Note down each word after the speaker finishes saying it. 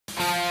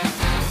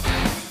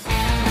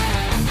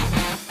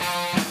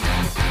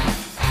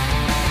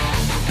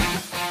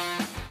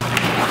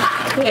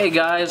Hey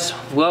guys,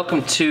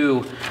 welcome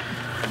to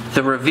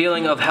the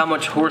revealing of how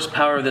much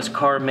horsepower this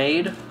car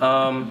made. 10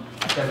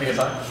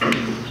 PSI.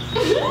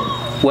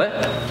 What?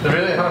 The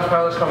revealing how much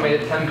power this car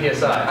made at 10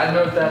 PSI. I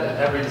note that in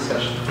every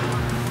discussion.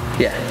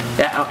 Yeah,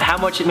 how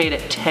much it made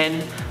at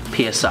 10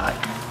 PSI.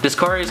 This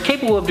car is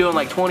capable of doing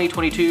like 20,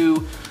 22,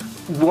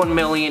 1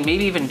 million,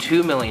 maybe even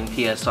 2 million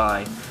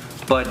PSI.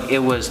 But it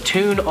was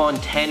tuned on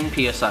 10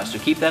 PSI, so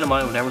keep that in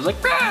mind when everyone's like,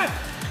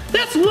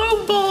 that's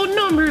low ball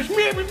numbers,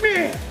 blah, blah,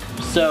 blah.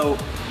 So,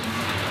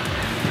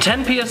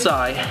 10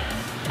 PSI,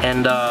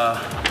 and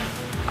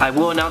I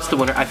will announce the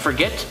winner. I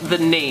forget the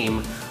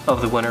name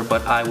of the winner,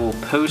 but I will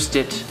post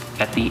it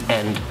at the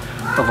end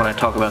of when I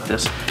talk about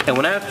this. And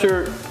when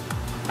after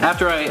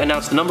I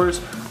announce the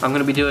numbers, I'm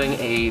gonna be doing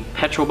a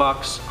petrol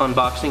box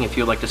unboxing if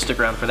you'd like to stick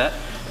around for that.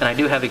 And I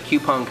do have a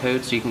coupon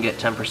code so you can get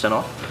 10%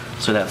 off,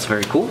 so that's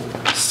very cool.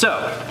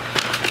 So,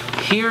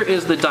 here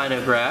is the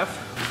dyno graph.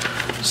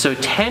 So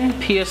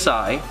 10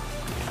 PSI,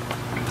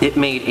 it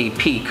made a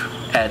peak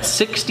at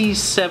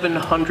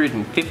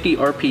 6,750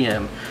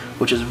 RPM,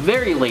 which is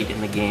very late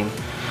in the game.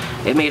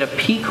 It made a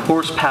peak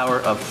horsepower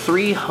of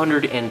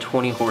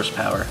 320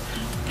 horsepower,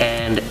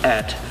 and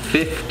at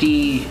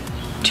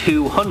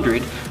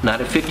 5,200,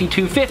 not at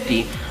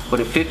 5,250, but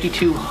at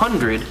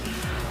 5,200,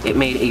 it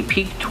made a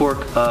peak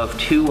torque of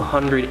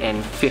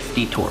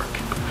 250 torque.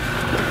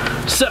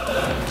 So,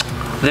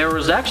 there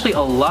was actually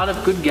a lot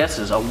of good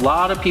guesses. A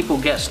lot of people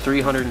guessed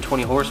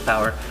 320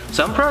 horsepower.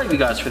 So I'm proud of you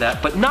guys for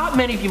that, but not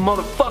many of you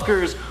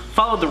motherfuckers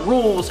followed the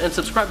rules and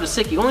subscribed to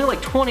Sicky. Only like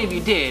 20 of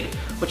you did,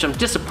 which I'm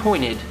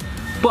disappointed.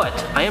 But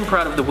I am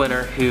proud of the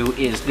winner, who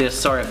is this,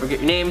 sorry I forget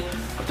your name,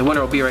 but the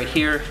winner will be right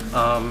here.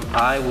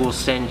 I will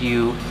send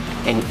you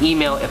an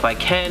email if I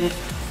can.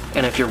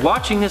 And if you're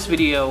watching this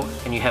video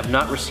and you have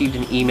not received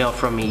an email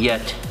from me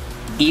yet,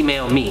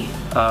 email me.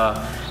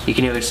 You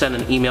can either send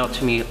an email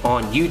to me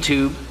on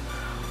YouTube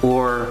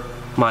or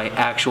my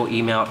actual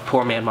email,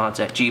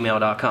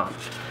 poormanmods@gmail.com.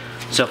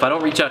 So if I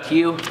don't reach out to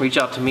you, reach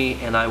out to me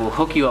and I will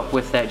hook you up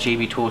with that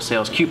JB Tool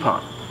Sales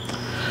coupon.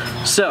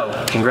 So,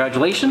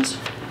 congratulations.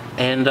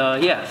 And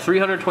yeah,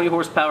 320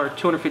 horsepower,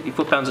 250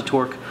 foot-pounds of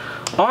torque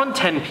on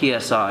 10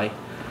 PSI,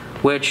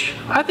 which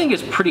I think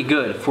is pretty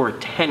good for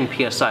 10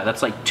 PSI.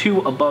 That's like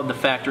 2 above the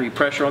factory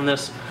pressure on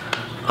this.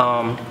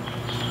 And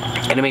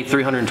it made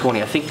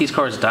 320. I think these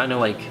cars dyno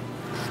like,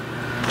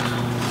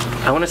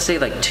 I want to say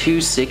like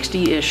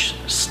 260-ish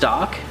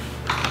stock,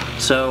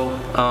 so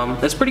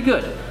that's pretty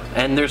good.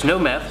 And there's no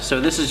meth, so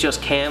this is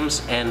just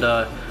cams and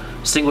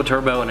single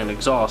turbo and an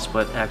exhaust,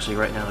 but actually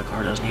right now the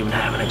car doesn't even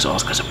have an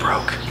exhaust because it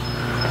broke.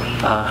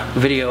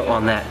 Video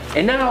on that.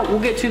 And now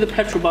we'll get to the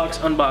petrol box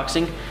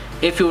unboxing,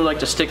 if you would like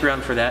to stick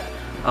around for that.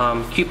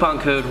 Coupon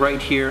code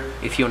right here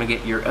if you want to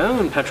get your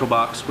own petrol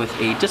box with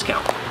a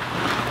discount.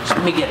 So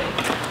let me get it.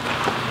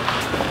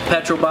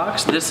 Petrol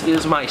box, this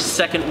is my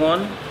second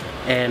one.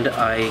 And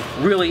I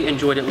really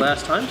enjoyed it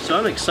last time, so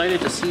I'm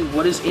excited to see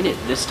what is in it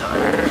this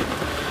time.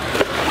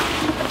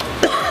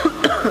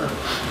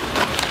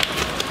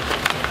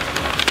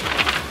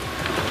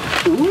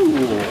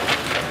 Ooh,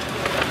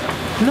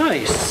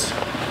 nice.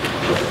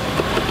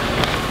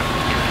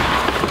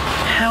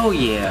 Hell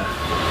yeah.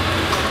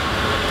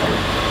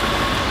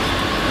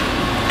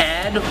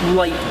 Add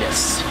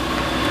lightness.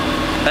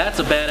 That's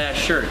a badass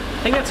shirt.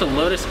 I think that's a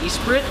Lotus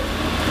Esprit.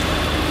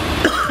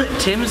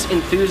 Tim's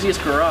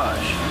Enthusiast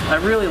Garage. I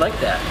really like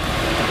that.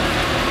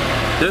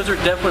 Those are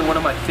definitely one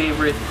of my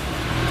favorite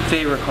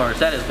cars.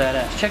 That is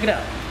badass. Check it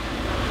out.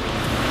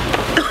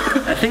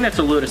 I think that's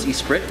a Lotus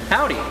Esprit.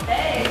 Howdy.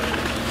 Hey.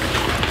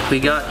 We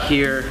got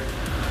here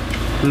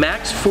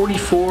Max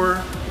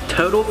 44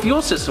 Total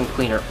Fuel System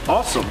Cleaner.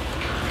 Awesome.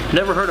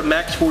 Never heard of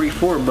Max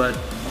 44, but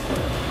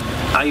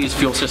I use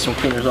fuel system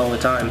cleaners all the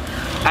time.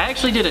 I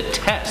actually did a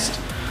test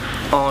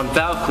on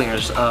valve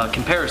cleaners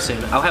comparison.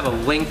 I'll have a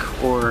link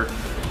or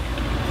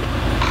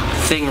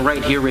thing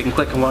right here where you can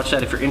click and watch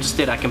that if you're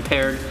interested. I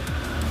compared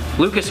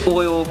Lucas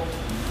Oil.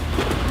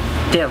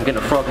 Damn, I'm getting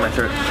a frog in my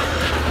throat.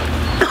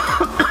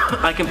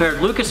 I compared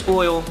Lucas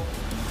Oil,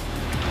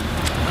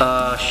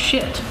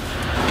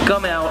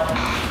 Gum Out,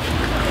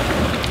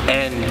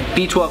 and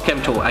B12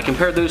 Chem Tool. I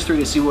compared those three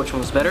to see which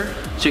one was better,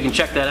 so you can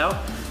check that out.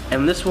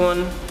 And this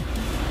one,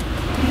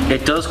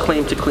 it does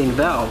claim to clean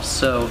valves,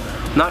 so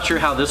I'm not sure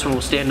how this one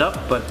will stand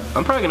up, but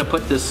I'm probably gonna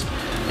put this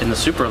in the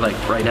Supra like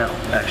right now,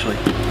 actually.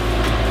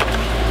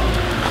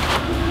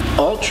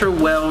 Ultra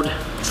Weld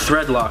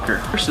Thread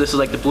Locker. So this is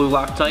like the blue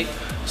Loctite.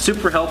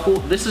 Super helpful.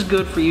 This is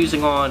good for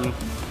using on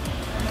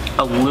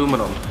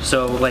aluminum.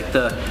 So like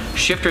the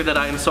shifter that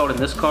I installed in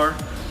this car,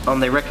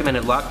 they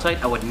recommended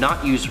Loctite. I would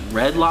not use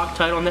red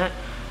Loctite on that.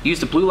 Use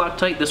the blue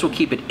Loctite. This will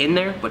keep it in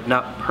there, but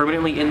not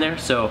permanently in there.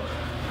 So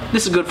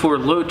this is good for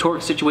low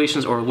torque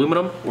situations or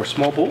aluminum or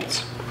small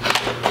bolts.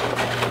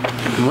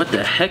 And what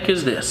the heck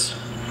is this?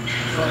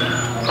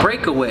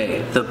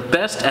 Breakaway, the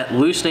best at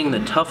loosening the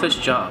toughest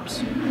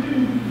jobs.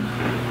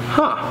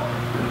 Huh.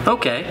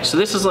 Okay, so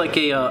this is like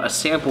a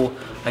sample,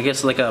 I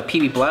guess like a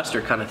PB Blaster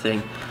kind of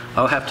thing.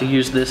 I'll have to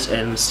use this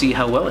and see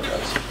how well it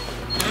does.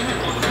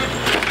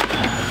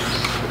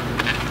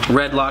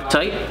 red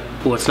Loctite.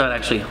 Well, it's not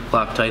actually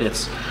Loctite,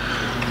 it's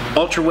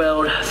Ultra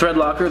Weld thread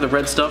locker, the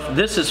red stuff.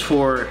 This is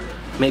for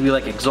maybe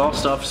like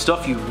exhaust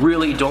stuff you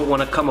really don't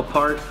want to come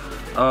apart.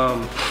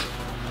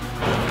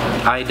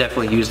 I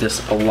definitely use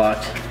this a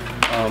lot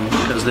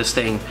because this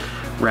thing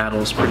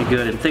rattles pretty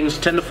good and things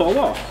tend to fall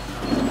off.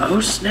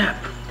 Oh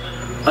snap.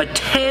 A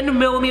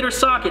 10mm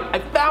socket. I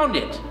found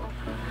it.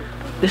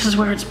 This is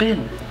where it's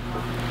been.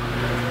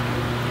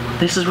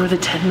 This is where the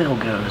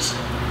 10mm goes.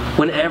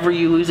 Whenever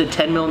you lose a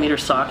 10mm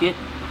socket,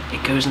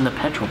 it goes in the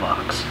petrol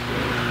box.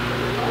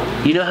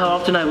 You know how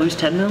often I lose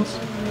 10mm?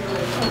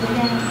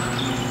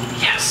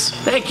 Yes.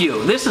 Thank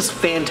you. This is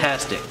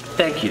fantastic.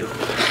 Thank you.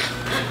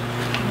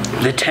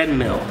 The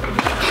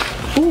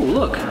 10mm. Ooh,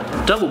 look.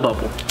 Double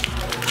bubble.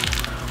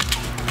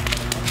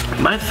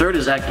 My third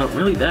is acting up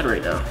really bad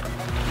right now.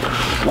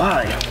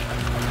 Why?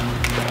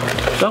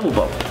 Double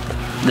bubble.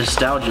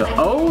 Nostalgia.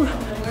 Oh!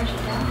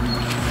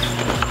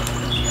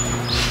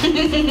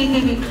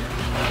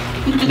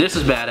 This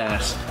is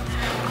badass.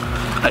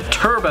 A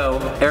turbo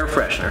air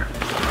freshener.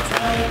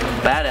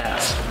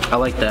 Badass. I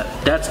like that.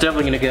 That's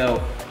definitely gonna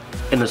go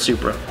in the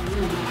Supra.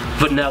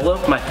 Vanilla,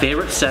 my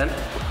favorite scent.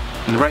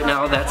 And right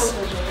now that's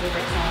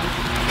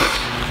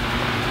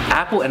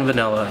apple and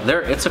vanilla.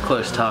 It's a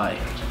close tie.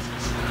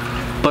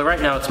 But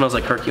right now it smells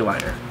like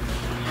Herculiner.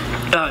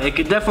 It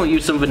could definitely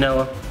use some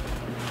vanilla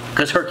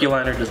because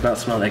Herculiner does not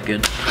smell that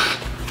good.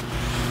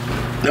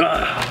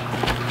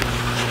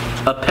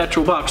 A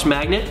petrol box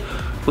magnet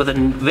with a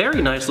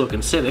very nice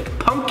looking Civic.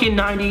 Pumpkin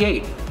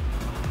 98.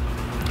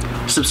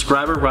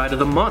 Subscriber ride of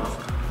the month.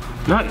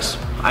 Nice.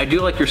 I do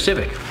like your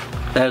Civic.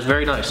 That is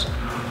very nice.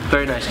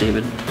 Very nice,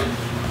 David.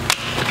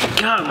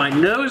 God, my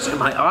nose and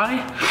my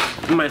eye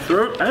and my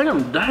throat. I think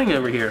I'm dying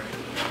over here.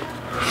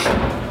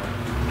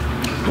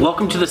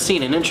 Welcome to the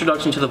scene, an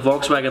introduction to the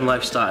Volkswagen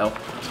lifestyle.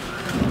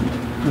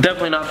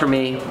 Definitely not for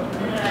me.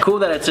 Cool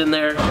that it's in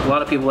there. A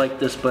lot of people like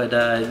this, but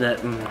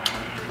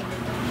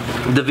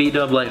the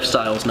V-dub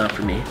lifestyle is not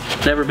for me.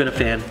 Never been a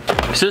fan.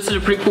 So this is a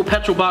pretty cool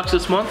petrol box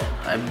this month.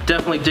 I'm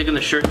definitely digging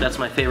the shirt. That's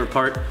my favorite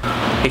part.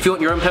 If you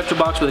want your own petrol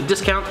box with a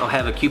discount, I'll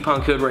have a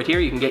coupon code right here.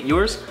 You can get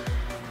yours.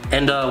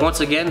 And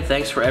once again,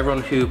 thanks for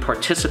everyone who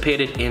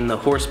participated in the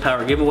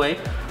horsepower giveaway.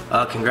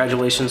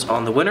 Congratulations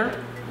on the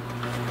winner.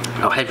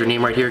 I'll have your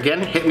name right here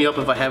again. Hit me up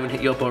if I haven't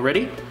hit you up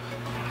already.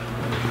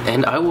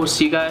 And I will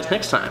see you guys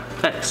next time.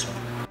 Thanks.